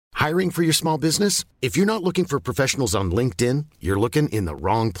Hiring for your small business? If you're not looking for professionals on LinkedIn, you're looking in the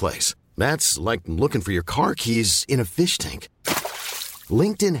wrong place. That's like looking for your car keys in a fish tank.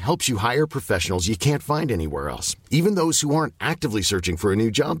 LinkedIn helps you hire professionals you can't find anywhere else, even those who aren't actively searching for a new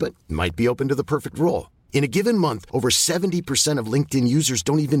job but might be open to the perfect role. In a given month, over 70% of LinkedIn users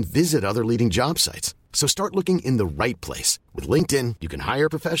don't even visit other leading job sites. So start looking in the right place. With LinkedIn, you can hire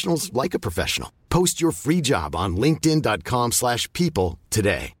professionals like a professional. Post your free job on linkedin.com/people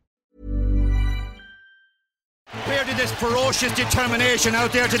today. Where did this ferocious determination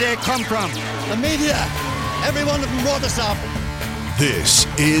out there today come from? The media. Every one of them wrote us up. This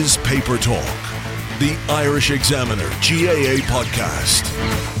is Paper Talk, the Irish Examiner GAA podcast.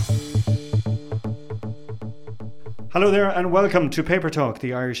 Hello there and welcome to Paper Talk,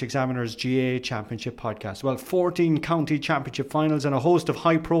 the Irish Examiner's GAA Championship podcast. Well, 14 county championship finals and a host of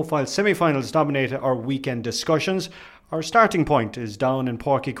high-profile semi-finals dominated our weekend discussions. Our starting point is down in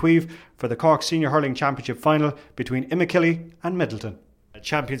Páirc Uí Chaoimh for the Cork Senior Hurling Championship final between Imakilly and Midleton.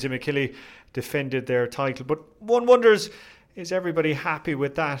 Champions Imakilly defended their title, but one wonders, is everybody happy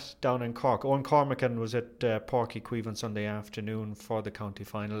with that down in Cork? Owen Cormacan was at Páirc Uí Chaoimh on Sunday afternoon for the county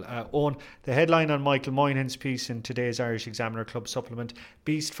final. Owen, the headline on Michael Moynihan's piece in today's Irish Examiner Club supplement,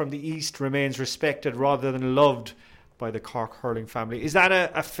 Beast from the East remains respected rather than loved by the Cork hurling family. Is that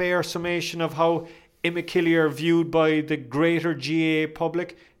a fair summation of how Imakilly are viewed by the greater GAA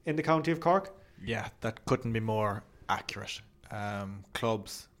public in the county of Cork? Yeah, that couldn't be more accurate.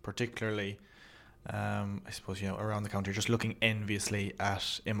 Clubs, particularly I suppose, around the country, just looking enviously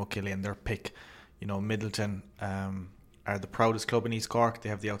at Imokilly and their pick. Midleton are the proudest club in East Cork. They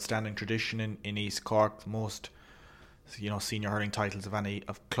have the outstanding tradition in East Cork, the most senior hurling titles of any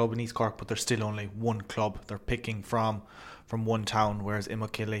club in East Cork, but there's still only one club. They're picking from one town, whereas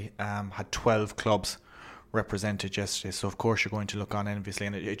Imokilly had 12 clubs represented yesterday. So of course you're going to look on enviously,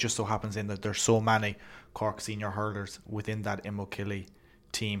 and it just so happens in that there's so many Cork senior hurlers within that Imokilly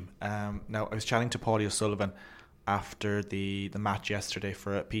team. Now, I was chatting to Paddy O'Sullivan after the match yesterday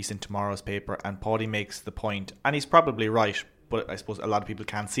for a piece in tomorrow's paper, and Paddy makes the point, and he's probably right, but I suppose a lot of people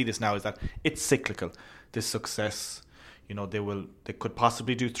can't see this now, is that it's cyclical. This success, they could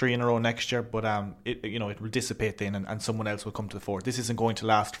possibly do 3 in a row next year, but it will dissipate then, and someone else will come to the fore. This isn't going to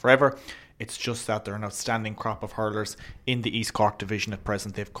last forever. It's just that they're an outstanding crop of hurlers in the East Cork division at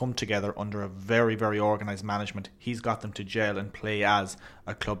present. They've come together under a very, very organised management. He's got them to gel and play as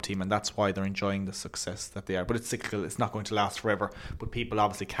a club team, and that's why they're enjoying the success that they are. But it's cyclical. It's not going to last forever. But people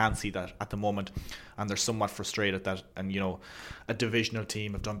obviously can see that at the moment, and they're somewhat frustrated that, and a divisional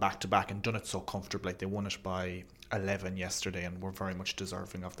team have done back-to-back and done it so comfortably. They won it by 11 yesterday, and were very much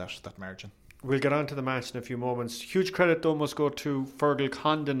deserving of that margin. We'll get on to the match in a few moments. Huge credit though must go to Fergal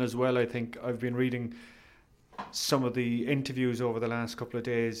Condon as well. I think I've been reading some of the interviews over the last couple of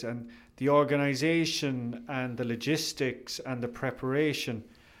days, and the organisation and the logistics and the preparation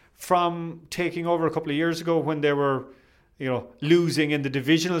from taking over a couple of years ago when they were losing in the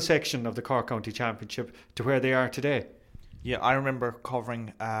divisional section of the Cork County Championship to where they are today. Yeah, I remember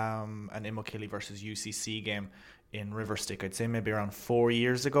covering an Imokilly versus UCC game in Riverstick, I'd say maybe around 4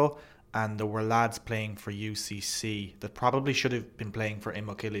 years ago, and there were lads playing for UCC that probably should have been playing for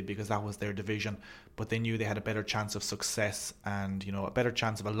Imokilly because that was their division, but they knew they had a better chance of success and a better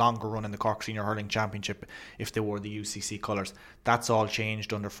chance of a longer run in the Cork Senior Hurling Championship if they wore the UCC colours. That's all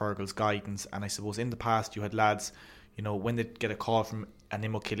changed under Fergal's guidance, and I suppose in the past you had lads, when they get a call from an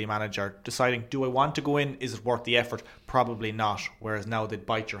Imokilly manager deciding, do I want to go in? Is it worth the effort? Probably not. Whereas now they'd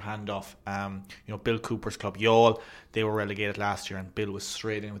bite your hand off. Bill Cooper's club, Youghal, they were relegated last year, and Bill was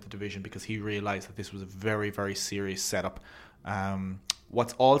straight in with the division because he realised that this was a very, very serious setup.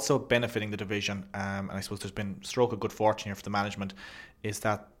 What's also benefiting the division, and I suppose there's been stroke of good fortune here for the management, is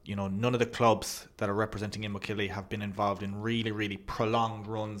that none of the clubs that are representing Imokilly have been involved in really, really prolonged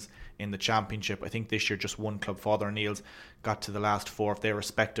runs in the championship. I think this year just one club, Father O'Neill's, got to the last 4 of their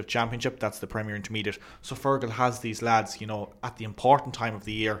respective championship. That's the Premier Intermediate. So Fergal has these lads, at the important time of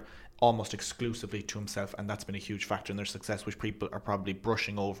the year, almost exclusively to himself, and that's been a huge factor in their success, which people are probably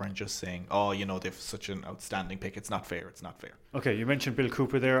brushing over and just saying, they've such an outstanding pick. It's not fair. Okay, you mentioned Bill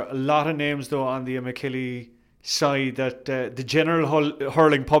Cooper there. A lot of names though on the Imokilly side that the general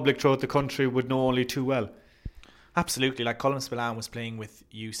hurling public throughout the country would know only too well. Absolutely. Like Colin Spillane was playing with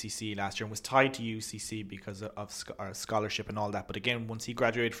UCC last year and was tied to UCC because of scholarship and all that. But again, once he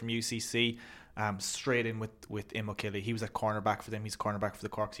graduated from UCC, straight in with Imokilly. He was at cornerback for them. He's cornerback for the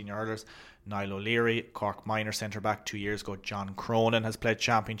Cork Senior Hurlers. Niall O'Leary, Cork minor centre back 2 years ago. John Cronin has played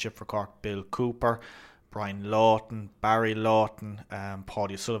championship for Cork. Bill Cooper. Brian Lawton, Barry Lawton,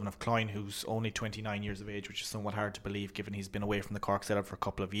 Paudie O'Sullivan of Cloyne, who's only 29 years of age, which is somewhat hard to believe given he's been away from the Cork setup for a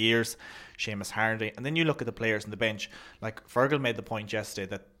couple of years. Seamus Harnedy. And then you look at the players on the bench. Like Fergal made the point yesterday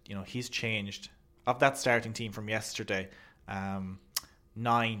that, you know, he's changed. Of that starting team from yesterday,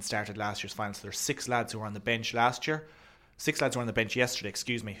 9 started last year's final. So there's 6 lads who were on the bench last year. 6 lads were on the bench yesterday,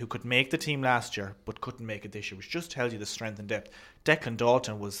 who could make the team last year but couldn't make it this year, which just tells you the strength and depth. Declan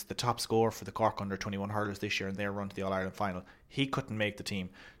Dalton was the top scorer for the Cork under-21 hurlers this year in their run to the All-Ireland final. He couldn't make the team.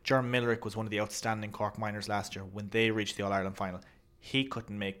 Jerm Millerick was one of the outstanding Cork minors last year when they reached the All-Ireland final. He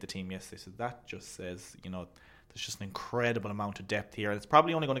couldn't make the team yesterday. So that just says, you know, there's just an incredible amount of depth here. And it's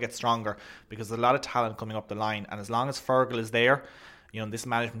probably only going to get stronger because there's a lot of talent coming up the line. And as long as Fergal is there, you know, and this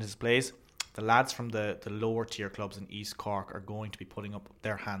management is plays, the lads from the lower tier clubs in East Cork are going to be putting up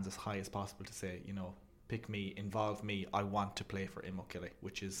their hands as high as possible to say, you know, pick me, involve me, I want to play for Imokilly,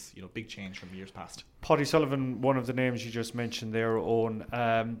 which is, you know, big change from years past. Paudie Sullivan, one of the names you just mentioned there, Owen.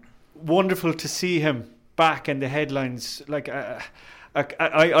 Wonderful to see him back in the headlines. Like,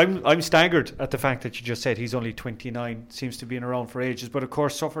 I'm staggered at the fact that you just said he's only 29, seems to be around for ages, but of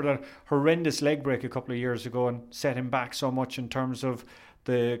course suffered a horrendous leg break a couple of years ago and set him back so much in terms of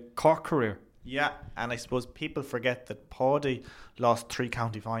the Cork career. Yeah, and I suppose people forget that Paudie lost 3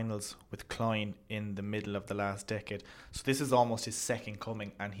 county finals with Cloyne in the middle of the last decade. So this is almost his second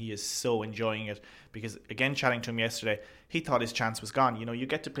coming, and he is so enjoying it because, again, chatting to him yesterday, he thought his chance was gone. You know, you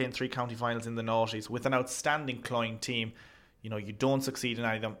get to play in 3 county finals in the noughties with an outstanding Cloyne team. You know, you don't succeed in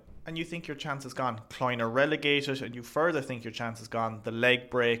any of them, and you think your chance is gone. Cloyne are relegated, and you further think your chance is gone. The leg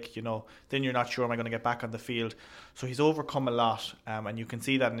break, you know, then you're not sure, am I going to get back on the field? So he's overcome a lot, and you can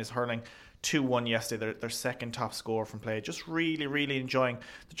see that in his hurling. 2-1 yesterday, their second top score from play. Just really, really enjoying.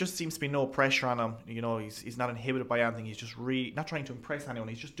 There just seems to be no pressure on him. You know, he's not inhibited by anything. He's just really not trying to impress anyone.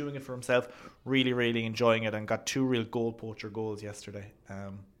 He's just doing it for himself. Really, really enjoying it, and got 2 real goal poacher goals yesterday.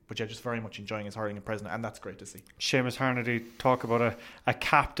 But yeah, just very much enjoying his hurling and present, and that's great to see. Seamus Harnedy, talk about a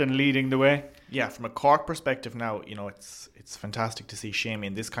captain leading the way. Yeah, from a Cork perspective now, you know, it's fantastic to see Seamie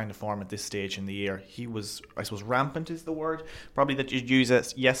in this kind of form at this stage in the year. He was, I suppose, rampant is the word, probably that you'd use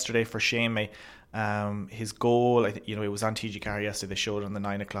it yesterday for Seamie. His goal, you know, it was on TG4 yesterday. They showed it on the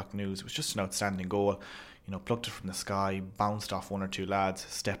 9 o'clock news. It was just an outstanding goal. You know, plucked it from the sky, bounced off 1 or 2 lads,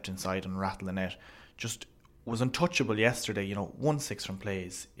 stepped inside and rattled the net. Just was untouchable yesterday. You know, 1-6 from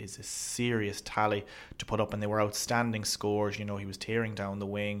plays is a serious tally to put up, and they were outstanding scores. You know, he was tearing down the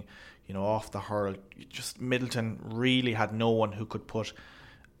wing, you know, off the hurl. Just Middleton really had no one who could put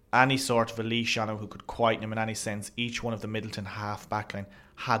any sort of a leash on him, who could quieten him in any sense. Each one of the Middleton half backline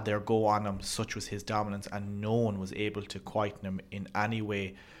had their go on him, such was his dominance, and no one was able to quieten him in any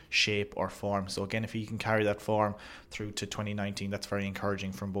way, shape or form. So again, if he can carry that form through to 2019, that's very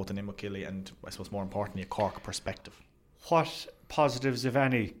encouraging from both an Imokilly and, I suppose more importantly, a Cork perspective. What positives, if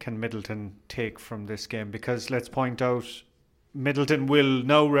any, can Middleton take from this game? Because let's point out, Middleton will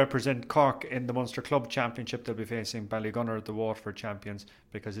now represent Cork in the Munster Club Championship. They'll be facing Ballygunner, the Waterford champions,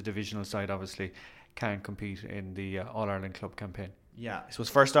 because the divisional side obviously can't compete in the All-Ireland Club campaign. Yeah, I suppose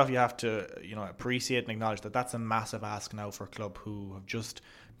first off you have to, you know, appreciate and acknowledge that that's a massive ask now for a club who have just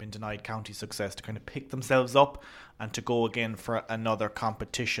been denied county success to kind of pick themselves up and to go again for another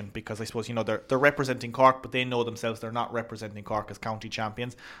competition, because I suppose, you know, they're representing Cork, but they know themselves they're not representing Cork as county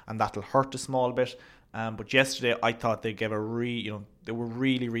champions, and that'll hurt a small bit. But yesterday I thought they gave they were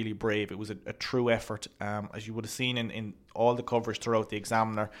really, really brave. It was a true effort, as you would have seen in all the coverage throughout the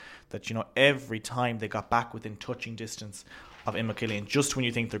Examiner, that, you know, every time they got back within touching distance of Imokilly, and just when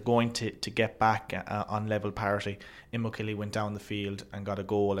you think they're going to get back on level parity, Imokilly went down the field and got a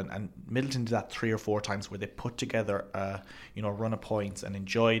goal, and Middleton did that 3 or 4 times where they put together a run of points and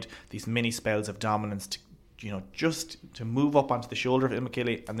enjoyed these mini spells of dominance to, you know, just to move up onto the shoulder of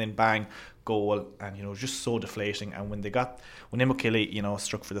Imokilly and then bang, goal. And, you know, just so deflating. And when Imokilly, you know,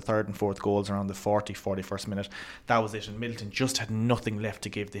 struck for the 3rd and 4th goals around the 41st minute, that was it. And Middleton just had nothing left to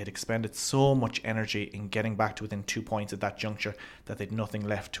give. They had expended so much energy in getting back to within 2 points at that juncture that they had nothing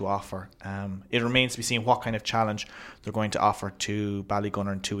left to offer. It remains to be seen what kind of challenge they're going to offer to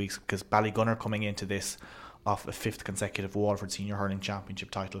Ballygunner in 2 weeks, because Ballygunner coming into this off a 5th consecutive Waterford Senior Hurling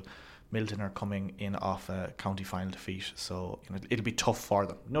Championship title. Middleton are coming in off a county final defeat, so, you know, it'll be tough for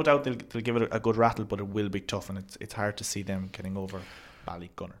them. No doubt they'll give it a good rattle, but it will be tough, and it's hard to see them getting over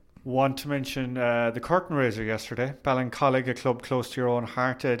Ballygunner. Want to mention the curtain raiser yesterday. Ballincollig, a club close to your own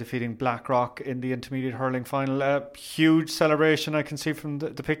heart, defeating Blackrock in the intermediate hurling final. Huge celebration, I can see from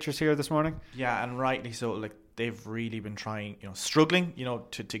the pictures here this morning. Yeah, and rightly so. Like, they've really been trying, you know, struggling, you know,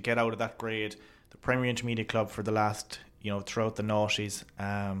 to get out of that grade. The Premier Intermediate Club for the last, you know, throughout the noughties.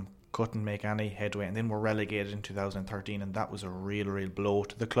 couldn't make any headway, and then were relegated in 2013, and that was a real blow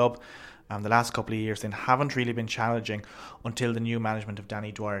to the club. The last couple of years then haven't really been challenging until the new management of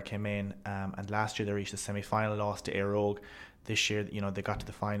Danny Dwyer came in, and last year they reached the semi-final, loss to Éire Óg. This year, they got to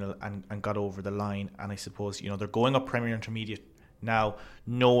the final and got over the line, and I suppose they're going up Premier Intermediate now,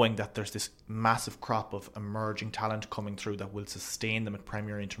 knowing that there's this massive crop of emerging talent coming through that will sustain them at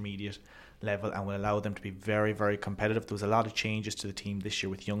Premier Intermediate level and will allow them to be very, very competitive. There was a lot of changes to the team this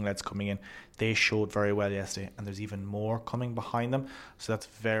year with young lads coming in. They showed very well yesterday, and there's even more coming behind them, so that's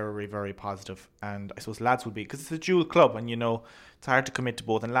very, very positive. And I suppose lads will be, because it's a dual club, and it's hard to commit to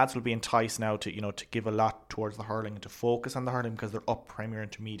both, and lads will be enticed now to to give a lot towards the hurling and to focus on the hurling because they're up Premier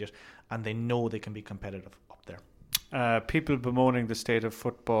Intermediate and they know they can be competitive up there. People bemoaning the state of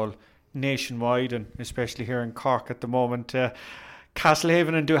football nationwide, and especially here in Cork at the moment.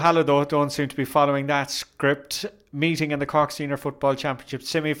 Castlehaven and Duhallow, though, don't seem to be following that script. Meeting in the Cork Senior Football Championship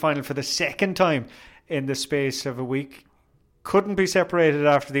semi-final for the second time in the space of a week. Couldn't be separated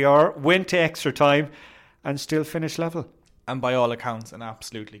after the hour, went to extra time and still finished level. And by all accounts, an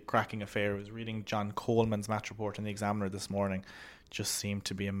absolutely cracking affair. I was reading John Coleman's match report in the Examiner this morning. Just seemed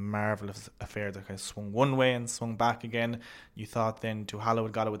to be a marvellous affair that kind of swung one way and swung back again. You thought then Duhallow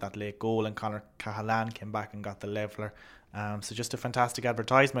had got it with that late goal, and Conor Cahalan came back and got the leveller. So just a fantastic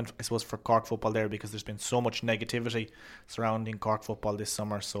advertisement, I suppose, for Cork football there, because there's been so much negativity surrounding Cork football this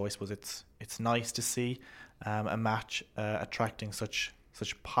summer. So I suppose it's nice to see a match attracting such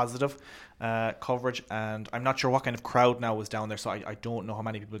positive coverage, and I'm not sure what kind of crowd now was down there, so I don't know how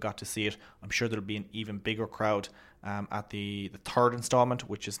many people got to see it. I'm sure there'll be an even bigger crowd at the third instalment,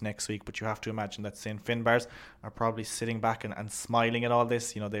 which is next week, but you have to imagine that St. Finbars are probably sitting back and smiling at all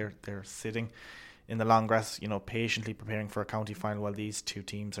this. They're sitting in the long grass, patiently preparing for a county final while these two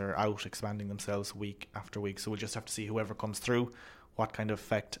teams are out expanding themselves week after week. So we'll just have to see whoever comes through, what kind of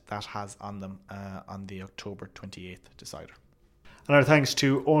effect that has on them on the October 28th decider. And our thanks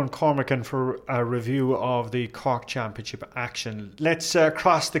to Owen Cormacan for a review of the Cork Championship action. Let's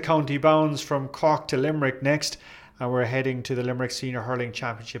cross the county bounds from Cork to Limerick next, and we're heading to the Limerick Senior Hurling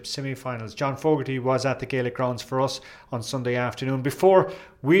Championship semi-finals. John Fogarty was at the Gaelic grounds for us on Sunday afternoon. Before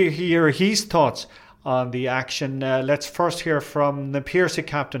we hear his thoughts on the action, let's first hear from the Piercy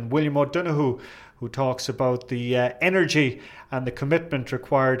captain, William O'Donoghue, who talks about the energy and the commitment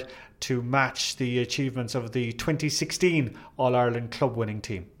required to match the achievements of the 2016 All-Ireland club winning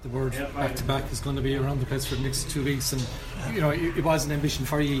team. The word back-to-back is going to be around the place for the next 2 weeks, and it was an ambition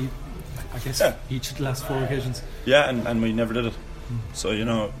for you, I guess, each of the last 4 occasions. Yeah, and we never did it.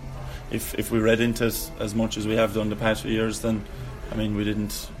 So if we read into it as much as we have done the past few years, then we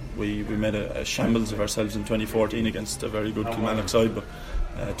made a shambles of ourselves in 2014 against a very good Kilmallock side, but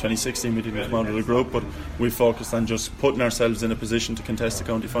 2016 we didn't come out of the group, but we focused on just putting ourselves in a position to contest the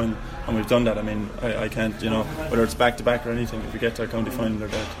county final, and we've done that. I can't, whether it's back to back or anything, if we get to our county final, they're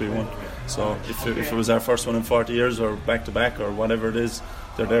there to be won. So if it was our first one in 40 years or back to back or whatever it is,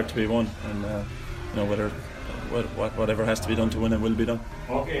 they're there to be won, and whatever has to be done to win it will be done.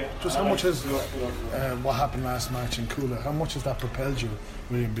 Just how much has what happened last match in Coola, how much has that propelled you,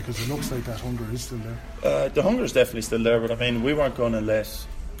 William? Because it looks like that hunger is still there. The hunger is definitely still there, but we weren't going to let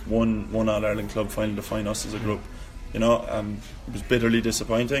one All-Ireland club final define us as a group. It was bitterly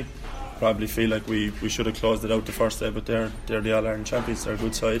disappointing. Probably feel like we should have closed it out the first day, but they're the All-Ireland champions, they're a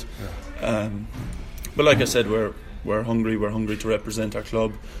good side. But like I said, we're hungry. We're hungry to represent our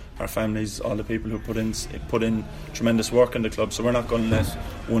club, our families, all the people who put in tremendous work in the club. So we're not going to let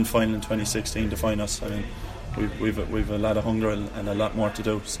one final in 2016 define us. We've a lot of hunger and a lot more to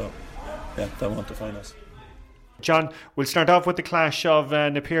do. So that won't define us. John, we'll start off with the clash of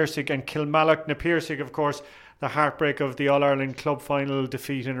Na Piarsaigh and Kilmallock. Na Piarsaigh, of course, the heartbreak of the All-Ireland club final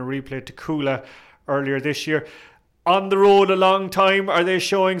defeat in a replay to Coola earlier this year. On the road a long time, are they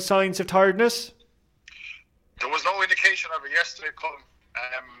showing signs of tiredness? There was no indication of it yesterday, Colin.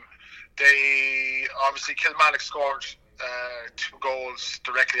 They obviously, Kilmallock scored 2 goals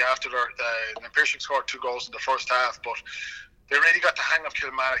directly after Na Piarsaigh scored 2 goals in the first half, but they really got the hang of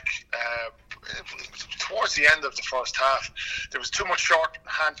Kilmallock towards the end of the first half. There was too much short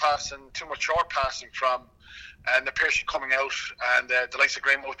hand passing, too much short passing from Na Piarsaigh coming out, and the likes of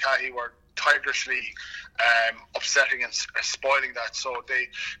Graham Mulcahy were tigerishly upsetting and spoiling that. So they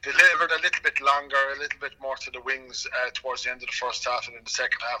delivered a little bit longer, a little bit more to the wings towards the end of the first half, and in the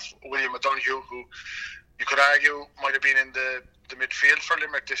second half, William O'Donoghue, who you could argue might have been in the the midfield for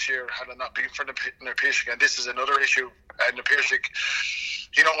Limerick this year had it not been for Na Piarsaigh. And this is another issue. Na Piarsaigh,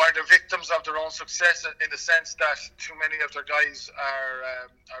 you know, are the victims of their own success in the sense that too many of their guys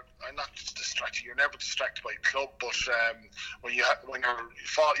are not distracted. You're never distracted by club, but when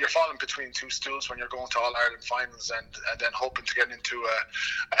you're falling between two stools when you're going to All Ireland finals and then hoping to get into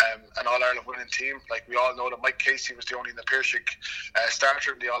an All Ireland winning team. Like we all know that Mike Casey was the only Na Piarsaigh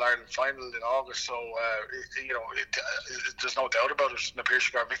starter in the All Ireland final in August. So there's no doubt about it. Na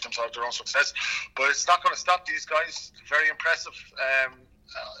Piarsaigh are victims of their own success, but it's not going to stop these guys. Very impressive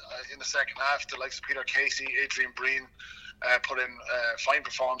in the second half. The likes of Peter Casey, Adrian Breen put in fine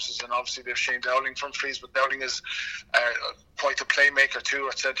performances, and obviously they've Shane Dowling from Freeze, but Dowling is quite a playmaker too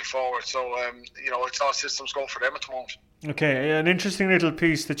at centre forward. So it's all systems go for them at the moment. Okay, an interesting little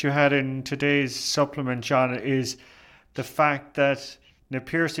piece that you had in today's supplement, John, is the fact that Na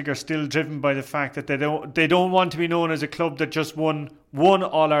Piarsaigh are still driven by the fact that they don't want to be known as a club that just won one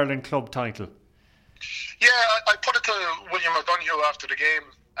All Ireland club title. Yeah, I put it to William O'Donoghue after the game,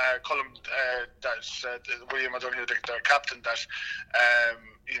 Colm, William O'Donoghue, their captain, that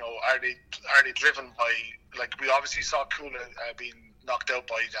are they driven by, like, we obviously saw Coola being knocked out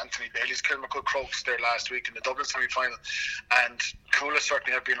by Anthony Bailey's Kilmacud Crokes there last week in the Dublin semi-final, and Coola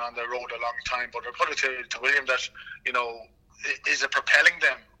certainly have been on the road a long time, but I put it to William that, is it propelling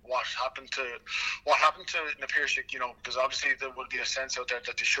them? What happened to Na Piarsaigh, because obviously there will be a sense out there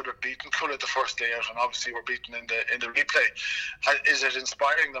that they should have beaten Coola the first day out, and obviously were beaten in the replay. Is it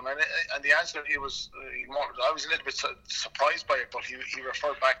inspiring them? And the answer, I was a little bit surprised by it, but he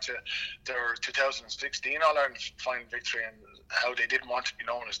referred back to their 2016 All-Ireland final victory and how they didn't want to be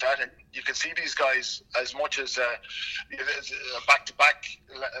known as that. And you can see these guys, as much as back-to-back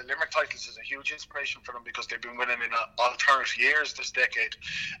Limerick titles is a huge inspiration for them, because they've been winning in alternate years this decade.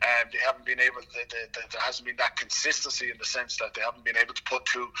 They haven't been able. There hasn't been that consistency in the sense that they haven't been able to put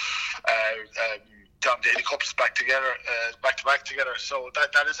two John Daly Cups back to back together. So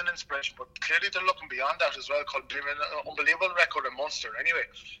that is an inspiration. But clearly they're looking beyond that as well. They're an unbelievable record in Munster anyway.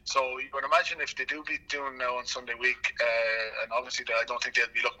 So you can imagine if they do beat Doon now on Sunday week, and obviously I don't think they'll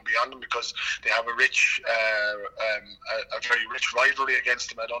be looking beyond them, because they have a very rich rivalry against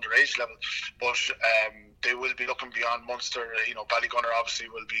them at underage level. But they will be looking beyond Munster. Ballygunner obviously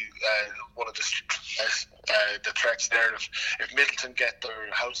will be one of the threats there. If Middleton get their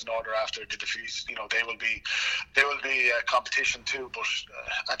house in order after the defeat, they will be competition too. But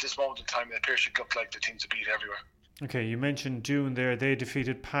at this moment in time, it appears to look like the team to beat everywhere. Okay, you mentioned Doon there. They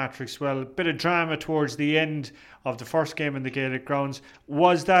defeated Patrick's. Well, a bit of drama towards the end of the first game in the Gaelic grounds.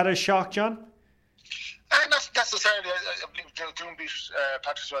 Was that a shock, John? Not necessarily. I believe Doon beat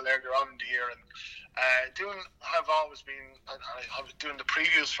Patrick's earlier on in the year, and Doon have always been. I was doing the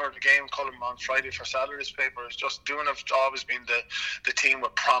previews for the game column on Friday for Saturday's paper. It's just Doon have always been the team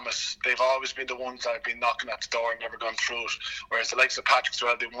with promise. They've always been the ones that have been knocking at the door and never gone through it. Whereas the likes of Patrick's,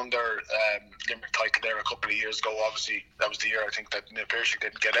 they won their Limerick title there a couple of years ago. Obviously, that was the year I think that Na Piarsaigh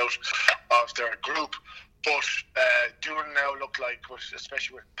didn't get out of their group. But Doon now look like,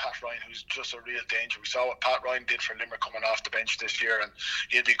 especially with Pat Ryan, who's just a real danger. We saw what Pat Ryan did for Limerick coming off the bench this year, and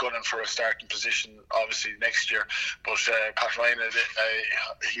he'll be gunning for a starting position obviously next year. But Pat Ryan,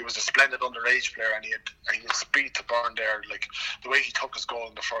 he was a splendid underage player, and he had speed to burn there. Like the way he took his goal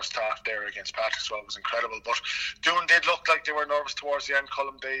in the first half there against Patrickswell was incredible. But Doon did look like they were nervous towards the end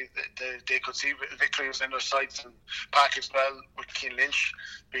column. They could see victory was in their sights, and Patrickswell with Keane Lynch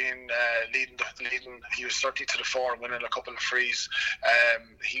being leading. He was 30 to the fore and winning a couple of frees.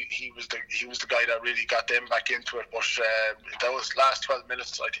 He was the guy that really got them back into it. But that was last 12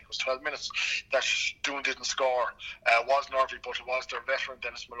 minutes. I think it was 12 minutes that Doon didn't score. Was nervy, but it was their veteran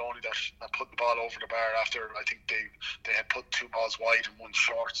Dennis Maloney that put the ball over the bar after I think they had put two balls wide and one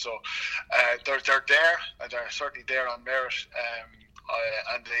short. So they're there. They're certainly there on merit.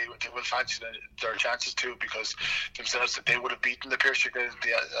 And they will fancy their chances too, because themselves they would have beaten the Piarsaigh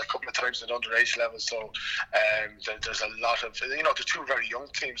a couple of times at underage level. So there's a lot of the two very young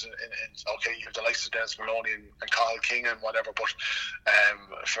teams. Okay, you have the likes of Dennis Maloney and Carl King and whatever, but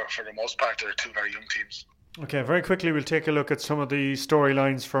for the most part, they're two very young teams. Okay, very quickly we'll take a look at some of the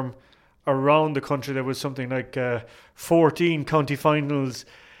storylines from around the country. There was something like 14 county finals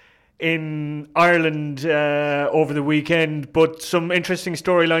in Ireland over the weekend, but some interesting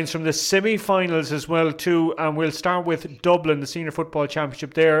storylines from the semi-finals as well too. And we'll start with Dublin, the Senior Football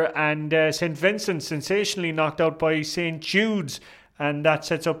Championship there, and St Vincent sensationally knocked out by St Jude's, and that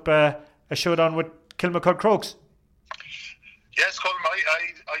sets up a showdown with Kilmacud Crokes. Yes, Colm,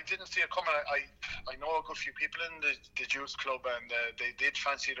 I didn't see it coming. I know a good few people in the Jude's club, and they did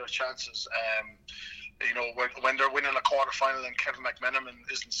fancy their chances. You know, when they're winning a quarter final and Kevin McMenamin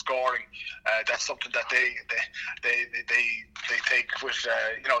isn't scoring, that's something that they take with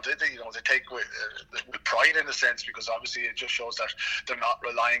they take with pride in a sense, because obviously it just shows that they're not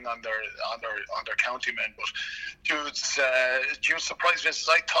relying on their county men. But Jude's surprise Vince.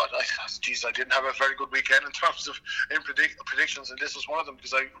 I thought, I didn't have a very good weekend in terms of predictions, and this was one of them,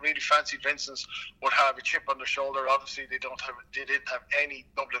 because I really fancied Vincent's would have a chip on their shoulder. Obviously, they didn't have any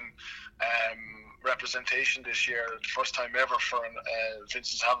Dublin representation this year. The first time ever for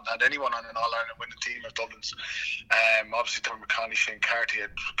Vincent's haven't had anyone on an All-Ireland winning team of Dublin's. Obviously, Dermot Conley, Shane Carty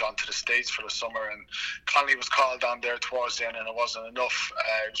had gone to the States for the summer, and Conley was called on there towards the end, and it wasn't enough.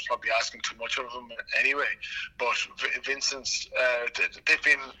 It was probably asking too much of him anyway. But Vincent's, they've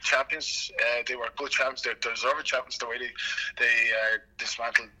been champions. They were good champions. They're deserving champions. The way they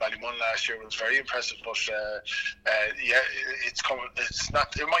dismantled Ballymun last year was very impressive. But it's coming. It's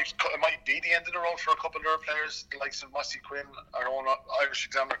not. It might be the end of the road for a couple of their players, the likes of Mossy Quinn, our own Irish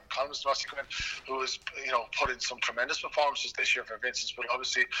Examiner columnist Mossy Quinn, who has put in some tremendous performances this year for Vincent's. But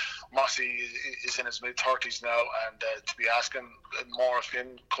obviously Mossy is in his mid-30s now, and to be asking more of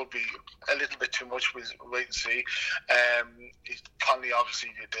him could be a little bit too much. We'll wait and see. Conley,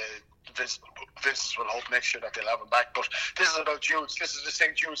 obviously, Vincent's will hope next year that they'll have him back. But this is about Jude's. This is the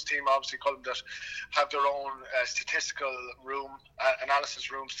St. Jude's team, obviously, Colin, that have their own statistical room,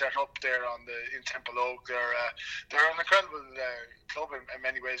 analysis room set up there in Temple Oak. They're an incredible club in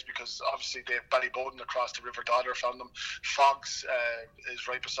many ways, because obviously they have Ballyboden across the River Dodder from them. Fogs is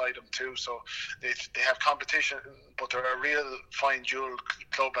right beside them too, so they have competition, but they're a real fine jewel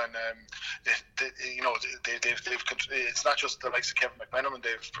club, and it's not just the likes of Kevin McMenamin.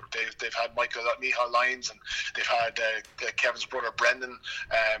 They've had Micheál Lyons, and they've had Kevin's brother Brendan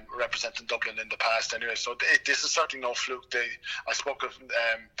representing Dublin in the past anyway. So this is certainly no fluke. I spoke of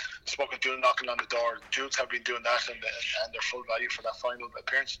Jude knocking on the door. Jude's have been doing that, and they're full value for that final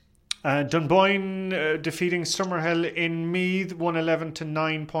appearance. Dunboyne defeating Summerhill in Meath, 111 to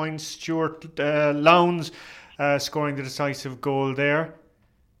 9 points. Stuart Lowndes scoring the decisive goal there.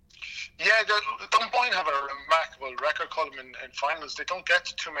 Yeah, Dunboyne have a remarkable record, Colin, in finals. They don't get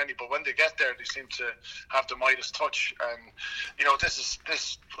too many, but when they get there, they seem to have the Midas touch. And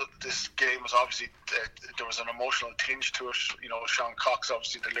this game was obviously there was an emotional tinge to it. Sean Cox,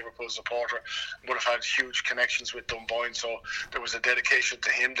 obviously the Liverpool supporter, would have had huge connections with Dunboyne, so there was a dedication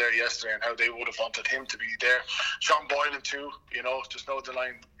to him there yesterday, and how they would have wanted him to be there. Sean Boylan too. Just know the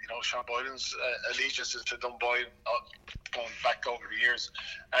line. Sean Boylan's allegiances to Dunboyne going back over the years.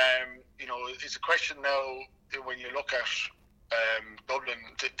 It's a question now when you look at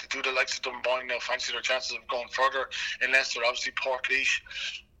Dublin, do the likes of Dunboyne now fancy their chances of going further in Leinster? Obviously Portlaoise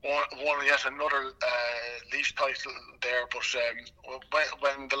won yet another Laois title there, but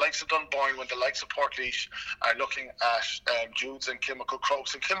when the likes of Dunboyne, when the likes of Portlaoise are looking at Jude's and Kilmacud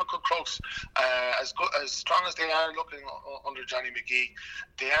Crokes, as strong as they are looking under Johnny McGee,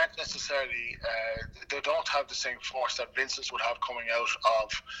 they aren't necessarily they don't have the same force that Vincent's would have coming out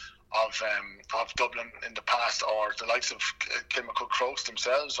of Dublin in the past, or the likes of Kilmacud Crokes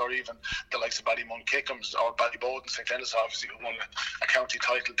themselves, or even the likes of Ballymun Kickham's or Ballyboden. St. Denis obviously won a county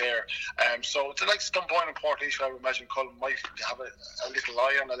title there. So the likes of Dunboyne and Portlaoise, I would imagine Colin might have a little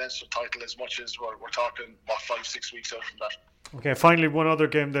eye on the Leinster title, as much as we're talking 5-6 weeks out from that. Okay, finally, one other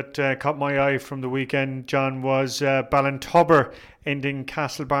game that caught my eye from the weekend, John, was Ballintubber ending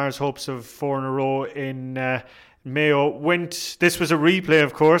Castlebar's hopes of 4 in a row in Mayo. This was a replay,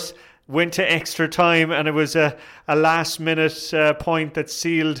 of course, went to extra time, and it was a last minute point that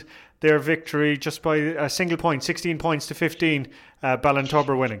sealed their victory just by a single point, 16 points to 15,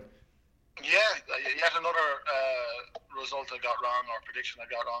 Ballintubber winning. Yeah, yet another result I got wrong, or prediction I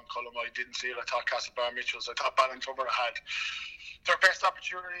got wrong, Colin. I didn't see it. I thought Castlebar Mitchells, I thought Ballintubber had their best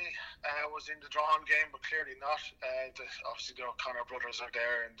opportunity was in the drawn game, but clearly not. Obviously, the O'Connor brothers are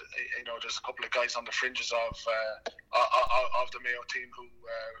there, and there's a couple of guys on the fringes of the Mayo team who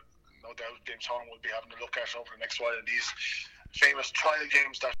no doubt James Horn will be having a look at over the next while in these famous trial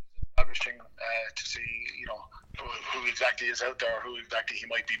games that establishing to see who exactly is out there, or who exactly he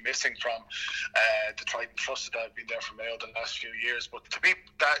might be missing from the tried and trusted that have been there for Mayo the last few years. But to beat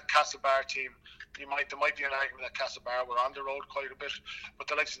that Castlebar team, there might be an argument that Castlebar were on the road quite a bit, but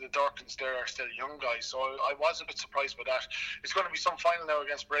the likes of the Durkins there are still young guys, so I was a bit surprised by that. It's going to be some final now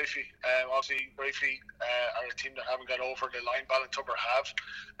against Brafey. Obviously Brafey are a team that haven't got over the line Ballintubber have.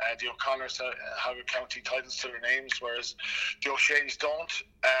 The O'Connors have county titles to their names, whereas the O'Sheas don't,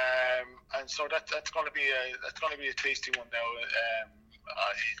 and so that's going to be a tasty one now.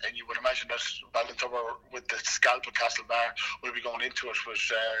 and you would imagine that Ballintober with the scalp of Castlebar will be going into it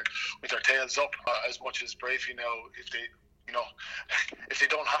with their tails up as much as Braveheat now. If they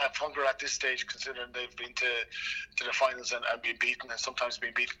don't have hunger at this stage, considering they've been to the finals and been beaten, and sometimes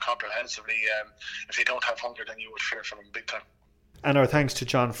been beaten comprehensively, if they don't have hunger, then you would fear for them big time. And our thanks to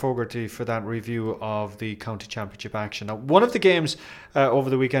John Fogarty for that review of the County Championship action. Now, one of the games over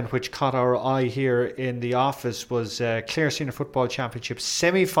the weekend which caught our eye here in the office was Clare Senior Football Championship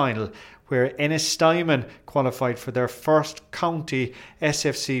semi-final, where Ennistimon qualified for their first county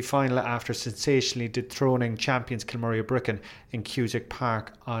SFC final after sensationally dethroning champions Kilmurray Bricken in Cusack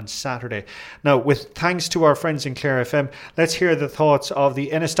Park on Saturday. Now, with thanks to our friends in Clare FM, let's hear the thoughts of the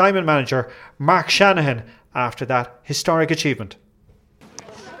Ennistimon manager, Mark Shanahan, after that historic achievement.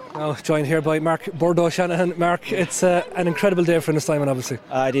 Now joined here by Mark Bordeaux Shanahan. Mark, it's an incredible day for Ennistimon, obviously.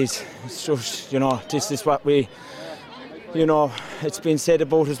 It is. It's just, this is what we, it's been said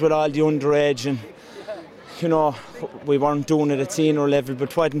about us with all the underage, and we weren't doing it at senior level,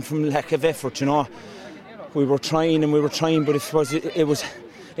 but it wasn't from lack of effort. We were trying, but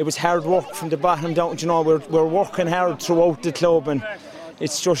it was hard work from the bottom down. We're working hard throughout the club, and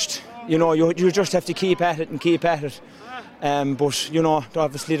it's just, you just have to keep at it. But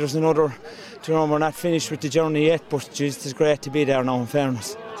obviously there's another, we're not finished with the journey yet, but it's great to be there now, in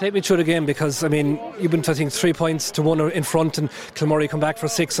fairness. Take me through the game, because you've been, I think, 3 points to 1 in front, and Kilmurray come back for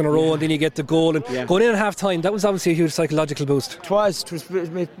 6 in a row, and then you get the goal, and going in at half time, that was obviously a huge psychological boost. It was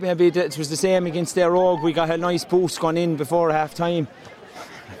the same against their Rogue. We got a nice boost going in before half time,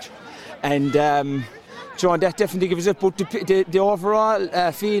 and that definitely gives us. But the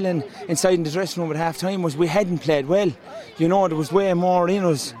overall feeling inside in the dressing room at half time was we hadn't played well. There was way more in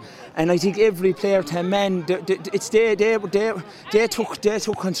us, and I think every player, 10 men, they took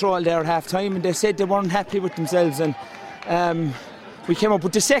control there at half time, and they said they weren't happy with themselves, and we came up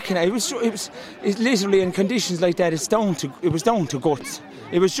with the second. It was literally in conditions like that. It was down to guts.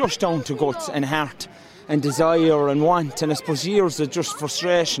 It was just down to guts and heart and desire and want, and I suppose years of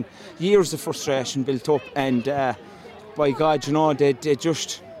frustration built up, and by God, they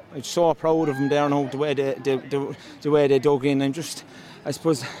just, I'm so proud of them there now, the way they dug in, and just, I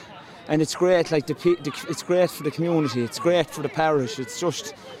suppose, and it's great, it's great for the community, it's great for the parish, it's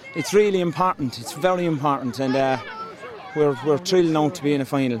really important, it's very important, and we're thrilled now to be in a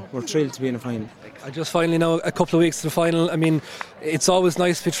final. Just finally now, a couple of weeks to the final. It's always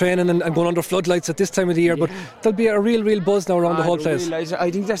nice to be training and going under floodlights at this time of the year, but there'll be a real buzz now around the whole place.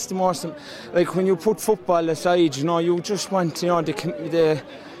 I think that's the most, when you put football aside, you just want the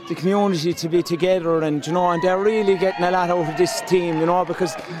community to be together, and and they're really getting a lot out of this team,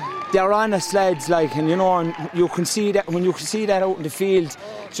 because they're honest lads, and you can see that when you can see that out in the field,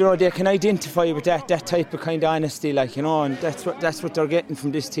 they can identify with that type of kind of honesty, and that's what they're getting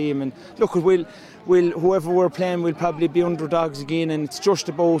from this team. And look, whoever we're playing will probably be underdogs again, and it's just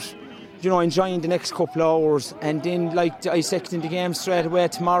about enjoying the next couple of hours, and then dissecting the game straight away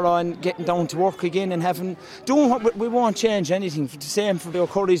tomorrow, and getting down to work again, and doing what we won't change anything. The same for the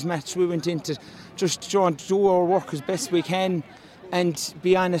O'Curry's match. We went into just trying to do our work as best we can, and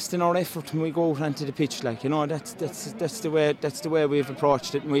be honest in our effort when we go out onto the pitch. That's the way we've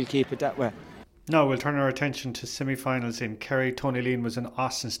approached it, and we'll keep it that way. Now we'll turn our attention to semi-finals in Kerry. Tony Lean was in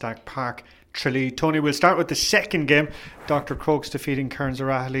Austinstack Park, Tralee. Tony, we'll start with the second game. Dr. Crokes defeating Kearns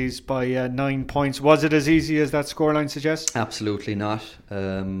O'Rahilly's by 9 points. Was it as easy as that scoreline suggests? Absolutely not,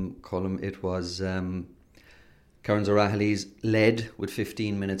 Colm. It was Kearns O'Rahilly's led with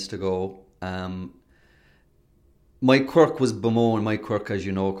 15 minutes to go. Mike Quirke was bemoaned. Mike Quirke, as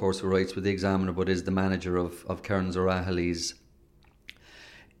you know, of course, who writes with the Examiner, but is the manager of Kearns O'Rahilly's.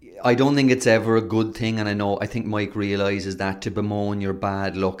 I don't think it's ever a good thing, and I think Mike realises that, to bemoan your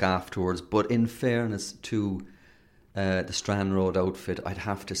bad luck afterwards. But in fairness to the Strand Road outfit, I'd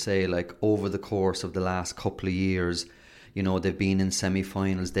have to say, over the course of the last couple of years, they've been in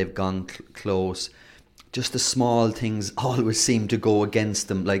semi-finals, they've gone close. Just the small things always seem to go against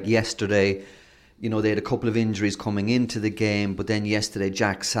them. Like yesterday, they had a couple of injuries coming into the game, but then yesterday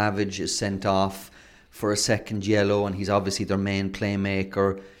Jack Savage is sent off for a second yellow, and he's obviously their main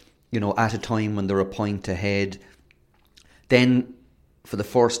playmaker, at a time when they're a point ahead. Then, for the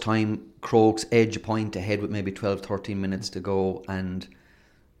first time, Crokes edge a point ahead with maybe 12-13 minutes to go, and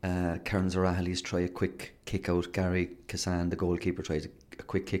Kearns O'Rahilly's try a quick kick out. Gary Cassan, the goalkeeper, tries a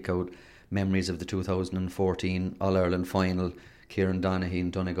quick kick out. Memories of the 2014 All-Ireland final, Kieran Donaghy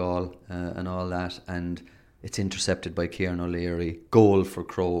and Donegal and all that, and it's intercepted by Kieran O'Leary. Goal for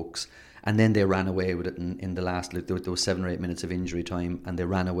Crokes. And then they ran away with it in the last. There was 7 or 8 minutes of injury time, and they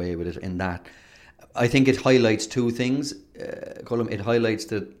ran away with it in that. I think it highlights two things, Colm. It highlights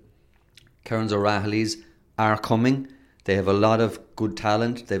that Kearns O'Rahilly's are coming. They have a lot of good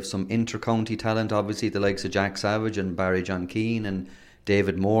talent. They have some inter-county talent, obviously, the likes of Jack Savage and Barry John Keane and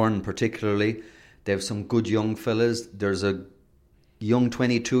David Moran particularly. They have some good young fellas. There's a young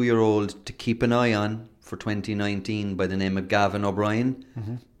 22-year-old to keep an eye on for 2019 by the name of Gavin O'Brien.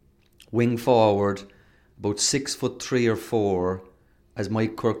 Mm-hmm. Wing forward, about 6'3" or 4", as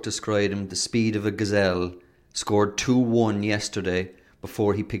Mike Quirke described him, the speed of a gazelle. Scored 2-1 yesterday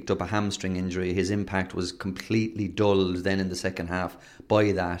before he picked up a hamstring injury. His impact was completely dulled then in the second half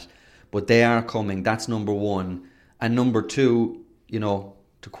by that. But they are coming. That's number one. And number two,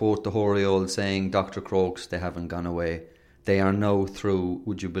 to quote the hoary old saying, Dr. Crokes, they haven't gone away. They are now through,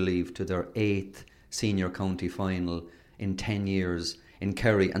 would you believe, to their 8th senior county final in 10 years in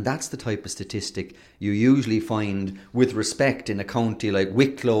Kerry. And that's the type of statistic you usually find with respect in a county like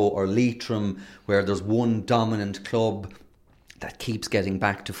Wicklow or Leitrim, where there's one dominant club that keeps getting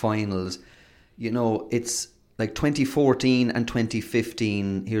back to finals. It's like 2014 and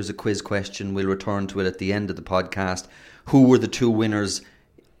 2015. Here's a quiz question. We'll return to it at the end of the podcast. Who were the two winners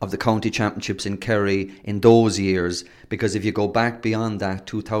of the county championships in Kerry in those years? Because if you go back beyond that,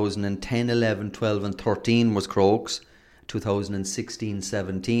 2010, 11, 12 and 13 was Crokes. 2016,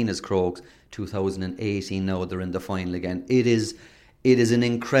 17 is Crokes. 2018, now they're in the final again. It is an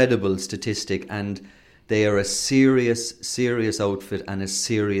incredible statistic, and they are a serious outfit and a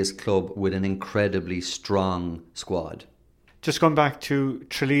serious club with an incredibly strong squad. Just going back to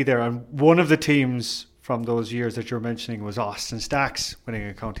Tralee there, and one of the teams from those years that you're mentioning was Austin Stacks winning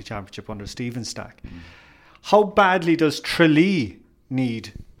a county championship under Stephen Stack. How badly does Tralee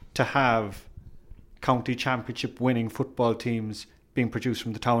need to have county championship winning football teams being produced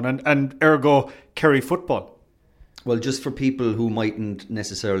from the town and ergo Kerry football? Well, just for people who mightn't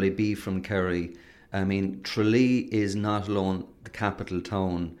necessarily be from Kerry, I mean, Tralee is not alone the capital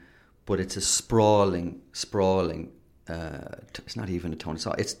town, but it's a sprawling, it's not even a town,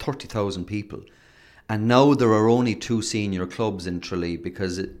 it's 30,000 people. And now there are only 2 senior clubs in Tralee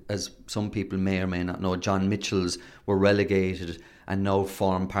because, as some people may or may not know, John Mitchell's were relegated and now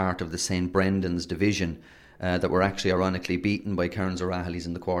form part of the St. Brendan's division that were actually ironically beaten by Kearns O'Rahilly's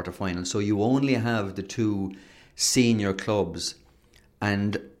in the quarter-final. So you only have the 2 senior clubs,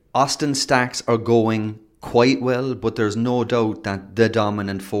 and Austin Stacks are going quite well, but there's no doubt that the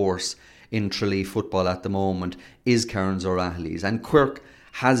dominant force in Tralee football at the moment is Kearns O'Rahilly's. And Quirke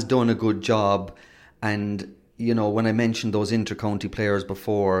has done a good job. And, when I mentioned those inter-county players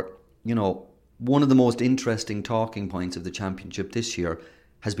before, one of the most interesting talking points of the championship this year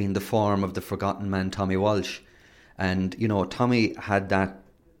has been the form of the forgotten man, Tommy Walsh. And, Tommy had that,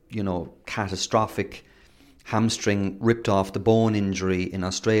 catastrophic hamstring ripped off the bone injury in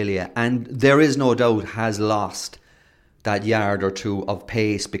Australia, and there is no doubt has lost that yard or two of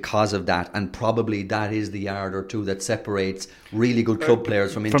pace because of that, and probably that is the yard or two that separates really good club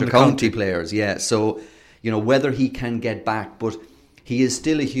players from inter-county players. Yeah, so whether he can get back, but he is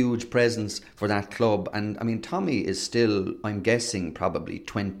still a huge presence for that club. And I mean, Tommy is still, I'm guessing, probably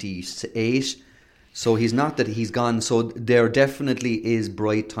 28, so he's not that he's gone. So there definitely is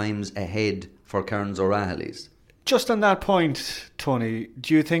bright times ahead for Kearns O'Rahilly's. Just on that point, Tony,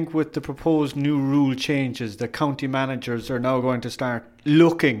 do you think with the proposed new rule changes that county managers are now going to start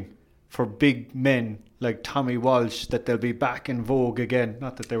looking for big men like Tommy Walsh, that they'll be back in vogue again?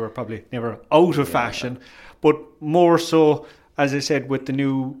 Not that they were probably never out of fashion, but more so, as I said, with the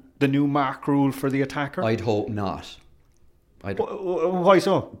new mark rule for the attacker? I'd hope not. Why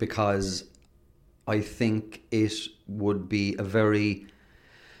so? Because I think it would be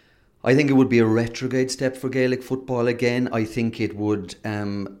a retrograde step for Gaelic football again. I think it would,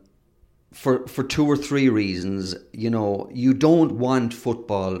 for 2 or 3 reasons. You don't want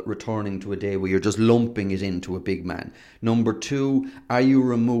football returning to a day where you're just lumping it into a big man. Number 2, are you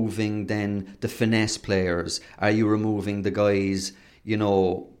removing then the finesse players? Are you removing the guys,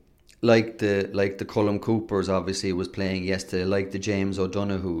 like the Colm Coopers obviously was playing yesterday, like the James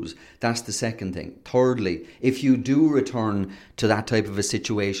O'Donoghues? That's the second thing. Thirdly, if you do return to that type of a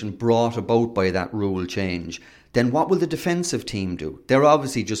situation brought about by that rule change, then what will the defensive team do? They're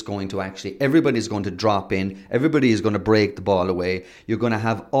obviously just going to everybody's going to drop in, everybody is going to break the ball away, you're going to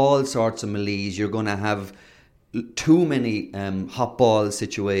have all sorts of melees, you're going to have too many hot ball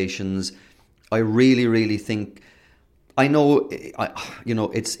situations. I really, really think, I know,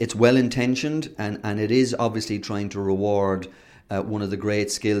 it's well intentioned and it is obviously trying to reward one of the great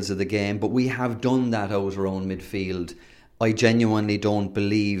skills of the game, but we have done that out around midfield. I genuinely don't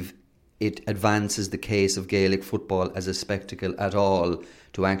believe it advances the case of Gaelic football as a spectacle at all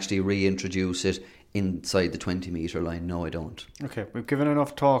to actually reintroduce it inside the 20-metre line. No, I don't. Okay, we've given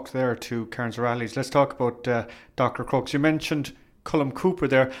enough talk there to Cairns O'Reilly's. Let's talk about Dr. Crooks. You mentioned Colm Cooper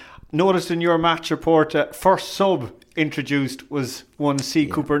there. Noticed in your match report, first sub introduced was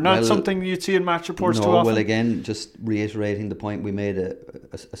 1C Cooper. Not something you'd see in match reports too often. Well, again, just reiterating the point we made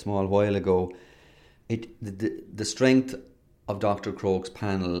a small while ago, the strength of Dr. Crooks'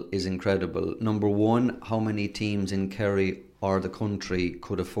 panel is incredible. Number one, how many teams in Kerry or the country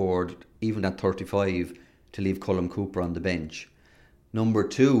could afford, even at 35, to leave Colm Cooper on the bench? Number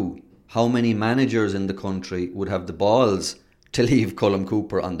two, how many managers in the country would have the balls to leave Colm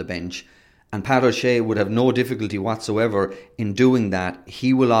Cooper on the bench? And Pat O'Shea would have no difficulty whatsoever in doing that.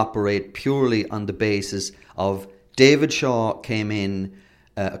 He will operate purely on the basis of David Shaw came in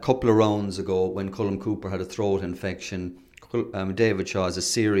a couple of rounds ago when Colm Cooper had a throat infection. David Shaw is a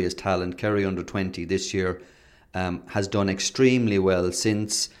serious talent. Kerry under 20 this year has done extremely well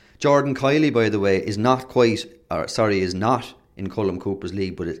since. Jordan Kiley, by the way, is not in Colm Cooper's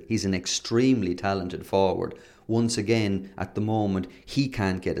league, but he's an extremely talented forward. Once again, at the moment, he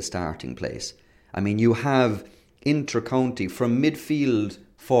can't get a starting place. I mean, you have inter-county from midfield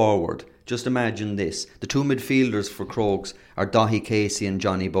forward. Just imagine this. The two midfielders for Crokes are Dahi Casey and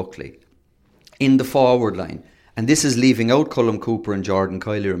Johnny Buckley. In the forward line, and this is leaving out Colm Cooper and Jordan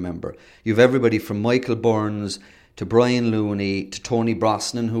Kiley, remember. You have everybody from Michael Burns to Brian Looney to Tony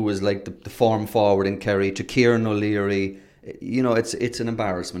Brosnan, who was like the form forward in Kerry, to Kieran O'Leary. You know, it's an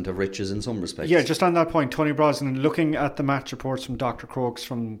embarrassment of riches in some respects. Yeah, just on that point, Tony Brosnan, looking at the match reports from Dr. Crokes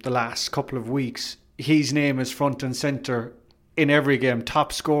from the last couple of weeks, his name is front and centre in every game.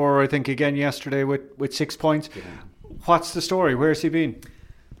 Top scorer, I think, again yesterday with 6 points. Yeah. What's the story? Where's he been?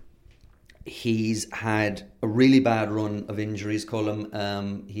 He's had a really bad run of injuries,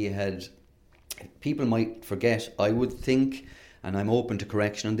 Colm. He had... People might forget, I would think, and I'm open to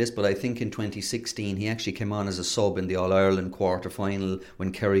correction on this, but I think in 2016 he actually came on as a sub in the All-Ireland quarter-final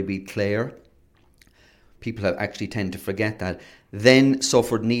when Kerry beat Clare. People actually tend to forget that. Then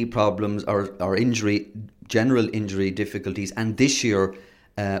suffered knee problems or injury, general injury difficulties, and this year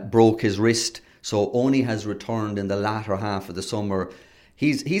broke his wrist, so only has returned in the latter half of the summer.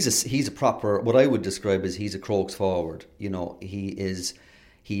 He's a proper, what I would describe as he's a Crokes forward. You know, he is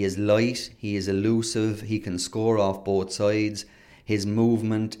light, he is elusive, he can score off both sides. His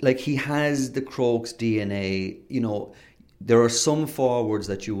movement, like, he has the Crokes DNA. You know, there are some forwards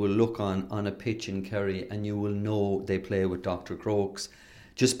that you will look on a pitch in Kerry and you will know they play with Dr. Crokes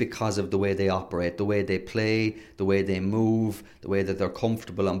just because of the way they operate, the way they play, the way they move, the way that they're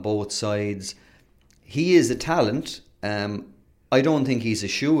comfortable on both sides. He is a talent. I don't think he's a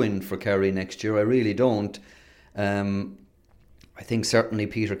shoo-in for Kerry next year. I really don't. I think certainly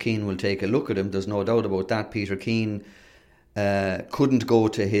Peter Keane will take a look at him. There's no doubt about that. Peter Keane couldn't go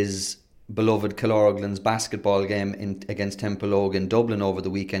to his beloved Killorglans basketball game against Templeogue in Dublin over the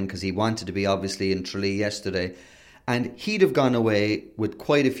weekend because he wanted to be obviously in Tralee yesterday. And he'd have gone away with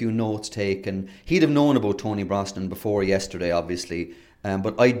quite a few notes taken. He'd have known about Tony Brosnan before yesterday, obviously.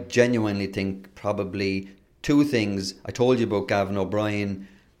 But I genuinely think probably two things. I told you about Gavin O'Brien.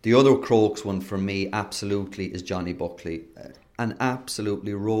 The other Crokes one for me absolutely is Johnny Buckley. An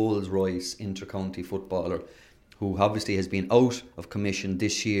absolutely Rolls-Royce inter-county footballer who obviously has been out of commission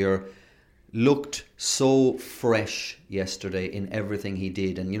this year, looked so fresh yesterday in everything he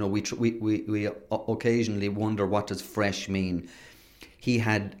did. And, you know, we occasionally wonder, what does fresh mean? He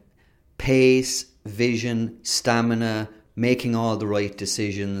had pace, vision, stamina, making all the right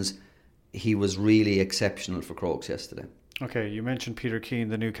decisions. He was really exceptional for Crokes yesterday. Okay, you mentioned Peter Keane,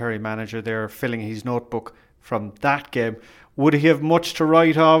 the new Kerry manager there, filling his notebook from that game. Would he have much to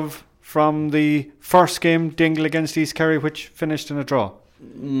write of from the first game, Dingle against East Kerry, which finished in a draw?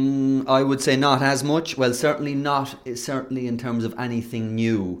 I would say not as much. Well, certainly not. Certainly in terms of anything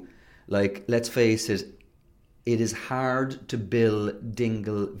new. Like, let's face it, it is hard to bill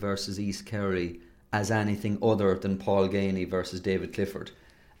Dingle versus East Kerry as anything other than Paul Geaney versus David Clifford.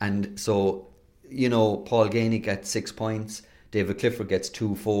 And so, you know, Paul Geaney gets 6 points, David Clifford gets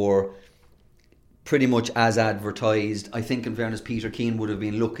 2-4. Pretty much as advertised. I think, in fairness, Peter Keane would have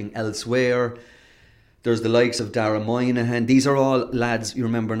been looking elsewhere. There's the likes of Dara Moynihan. These are all lads, you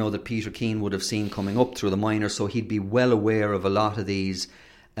remember now, that Peter Keane would have seen coming up through the minors, so he'd be well aware of a lot of these.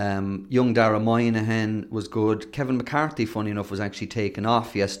 Young Dara Moynihan was good. Kevin McCarthy, funny enough, was actually taken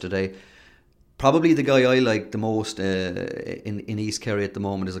off yesterday. Probably the guy I like the most in East Kerry at the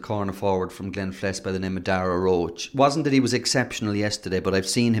moment is a corner forward from Glenflesk by the name of Dara Roach. Wasn't that he was exceptional yesterday, but I've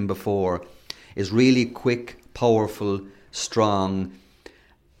seen him before. Is really quick, powerful, strong.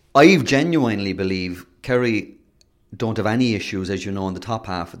 I genuinely believe Kerry don't have any issues, as you know, in the top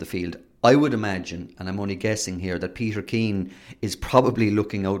half of the field. I would imagine, and I'm only guessing here, that Peter Keane is probably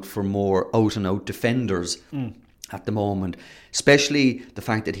looking out for more out-and-out defenders at the moment, especially the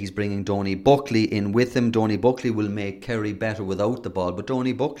fact that he's bringing Donny Buckley in with him. Donny Buckley will make Kerry better without the ball, but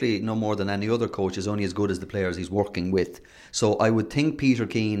Donny Buckley, no more than any other coach, is only as good as the players he's working with. So I would think Peter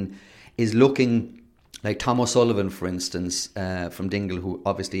Keane is looking like Tom O'Sullivan, for instance, from Dingle, who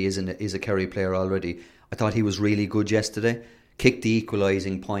obviously is a Kerry player already. I thought he was really good yesterday. Kicked the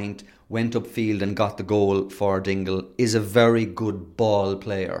equalising point, went upfield and got the goal for Dingle. Is a very good ball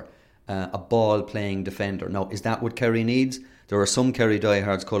player, a ball-playing defender. Now, is that what Kerry needs? There are some Kerry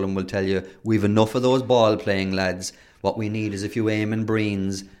diehards, Colin will tell you, we've enough of those ball-playing lads. What we need is a few Eamon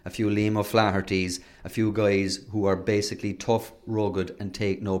Breens, a few Liam O'Flahertys, a few guys who are basically tough, rugged and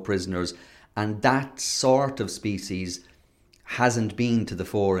take no prisoners. And that sort of species hasn't been to the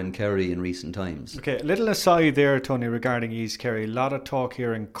fore in Kerry in recent times. Okay, a little aside there, Tony, regarding East Kerry. A lot of talk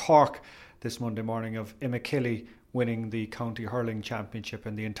here in Cork this Monday morning of Immakilly winning the County Hurling Championship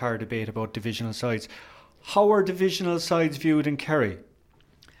and the entire debate about divisional sides. How are divisional sides viewed in Kerry?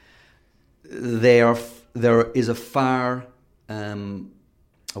 There is a far, I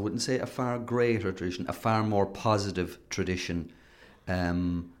wouldn't say a far greater tradition, a far more positive tradition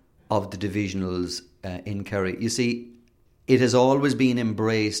of the divisionals in Kerry. You see, it has always been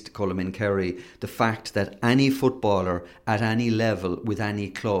embraced, Colm, in Kerry, the fact that any footballer at any level with any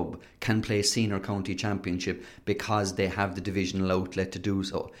club can play senior county championship because they have the divisional outlet to do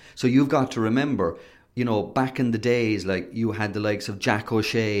so. So you've got to remember, you know, back in the days, like you had the likes of Jack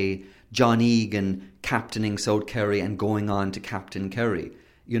O'Shea, John Egan captaining South Kerry and going on to captain Kerry.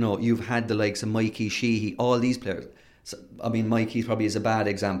 You know, you've had the likes of Mikey Sheehy, all these players. So, I mean, Mikey probably is a bad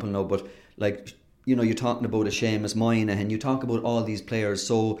example now, but like, you know, you're talking about a Seamus Moynihan, you talk about all these players.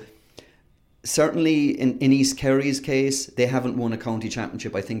 So certainly in East Kerry's case, they haven't won a county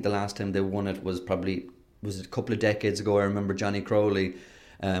championship. I think the last time they won it was a couple of decades ago. I remember Johnny Crowley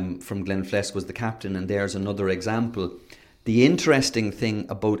from Glenflesk was the captain, and there's another example. The interesting thing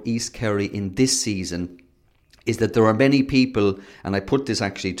about East Kerry in this season is that there are many people, and I put this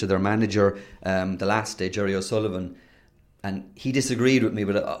actually to their manager the last day, Jerry O'Sullivan, and he disagreed with me,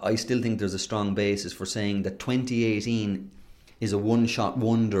 but I still think there's a strong basis for saying that 2018 is a one-shot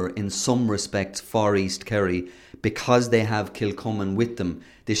wonder in some respects for East Kerry because they have Kilcummin with them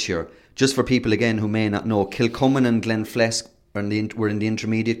this year. Just for people, again, who may not know, Kilcummin and Glenflesk were in the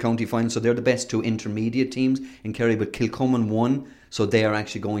intermediate county final, so they're the best two intermediate teams in Kerry, but Kilcummin won, so they are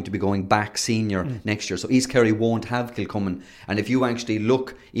actually going to be going back senior next year. So East Kerry won't have Kilcummin. And if you actually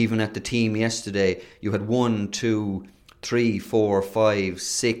look even at the team yesterday, you had 1, 2, 3, 4, 5,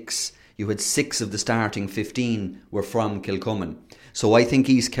 6. You had 6 of the starting 15 were from Kilcummin. So I think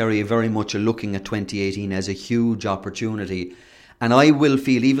East Kerry very much are looking at 2018 as a huge opportunity. And I will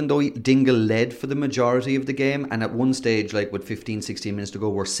feel, even though Dingle led for the majority of the game, and at one stage, like with 15, 16 minutes to go,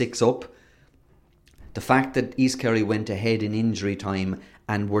 were 6 up, the fact that East Kerry went ahead in injury time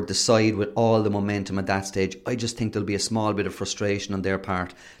and were the side with all the momentum at that stage, I just think there'll be a small bit of frustration on their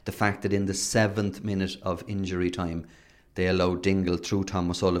part. The fact that in the 7th minute of injury time, they allowed Dingle through Tom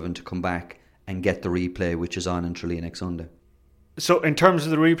O'Sullivan to come back and get the replay, which is on in Tralee next Sunday. So in terms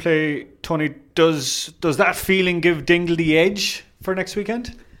of the replay, Tony, does that feeling give Dingle the edge for next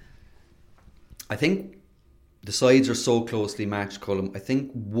weekend? I think the sides are so closely matched, Colm. I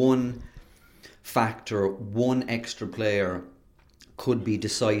think one factor, one extra player could be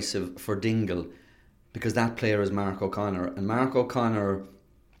decisive for Dingle, because that player is Mark O'Connor. And Mark O'Connor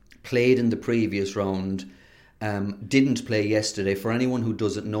played in the previous round, didn't play yesterday. For anyone who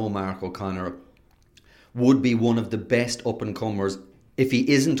doesn't know Mark O'Connor, would be one of the best up-and-comers. If he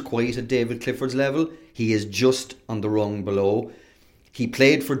isn't quite at David Clifford's level, he is just on the rung below. He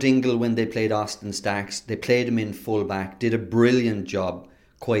played for Dingle when they played Austin Stacks. They played him in full-back, did a brilliant job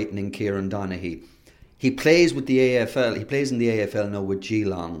quietening Kieran Donaghy. He plays with the AFL. He plays in the AFL now with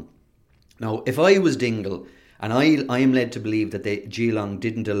Geelong. Now, if I was Dingle, and I am led to believe that Geelong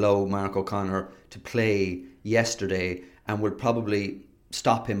didn't allow Mark O'Connor to play yesterday and would probably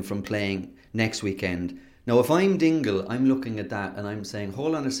stop him from playing next weekend. Now, if I'm Dingle, I'm looking at that and I'm saying,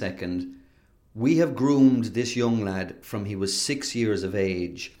 hold on a second. We have groomed this young lad from he was 6 years of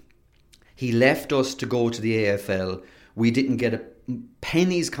age. He left us to go to the AFL. We didn't get a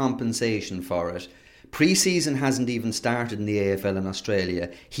penny's compensation for it. Pre-season hasn't even started in the AFL in Australia.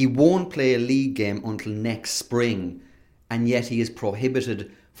 He won't play a league game until next spring, and yet he is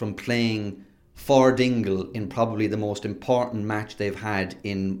prohibited from playing for Dingle in probably the most important match they've had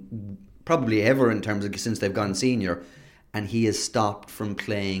in probably ever in terms of since they've gone senior. and he is stopped from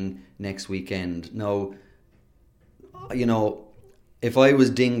playing next weekend. Now, you know, if I was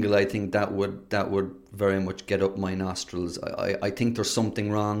Dingle, I think that would very much get up my nostrils. I think there's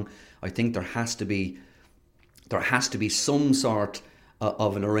something wrong. I think there has to be some sort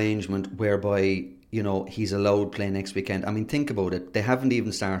of an arrangement whereby, you know, he's allowed play next weekend. I mean, think about it. They haven't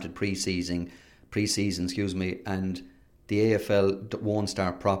even started pre-season, and the AFL won't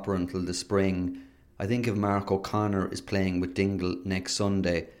start proper until the spring. I think if Mark O'Connor is playing with Dingle next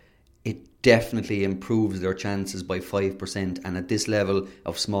Sunday, it definitely improves their chances by 5%, and at this level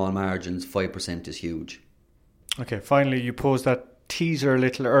of small margins, 5% is huge. Okay, finally, you posed that teaser a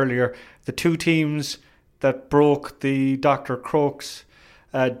little earlier. The two teams that broke the Dr. Crokes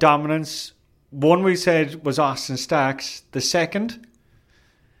dominance, one we said was Austin Stacks. The second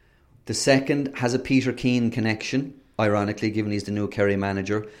has a Peter Keane connection, ironically, given he's the new Kerry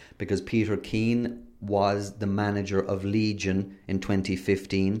manager, because Peter Keane was the manager of Legion in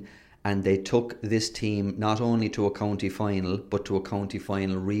 2015, and they took this team not only to a county final, but to a county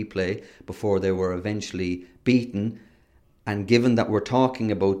final replay before they were eventually beaten. And given that we're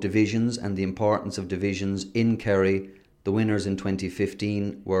talking about divisions and the importance of divisions in Kerry, the winners in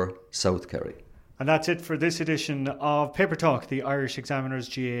 2015 were South Kerry. And that's it for this edition of Paper Talk, the Irish Examiners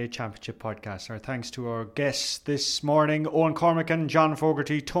GAA Championship podcast. Our thanks to our guests this morning, Owen Cormacan, John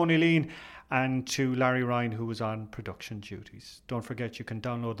Fogarty, Tony Lean, and to Larry Ryan, who was on production duties. Don't forget you can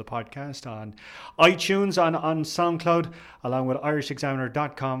download the podcast on iTunes, on SoundCloud, along with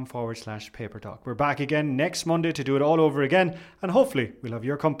irishexaminer.com/papertalk. We're back again next Monday to do it all over again, and hopefully we'll have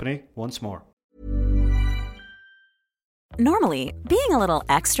your company once more. Normally, being a little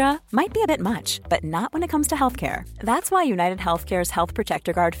extra might be a bit much, but not when it comes to healthcare. That's why United Healthcare's Health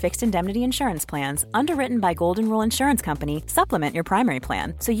Protector Guard fixed indemnity insurance plans, underwritten by Golden Rule Insurance Company, supplement your primary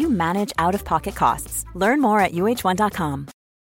plan so you manage out-of-pocket costs. Learn more at uh1.com.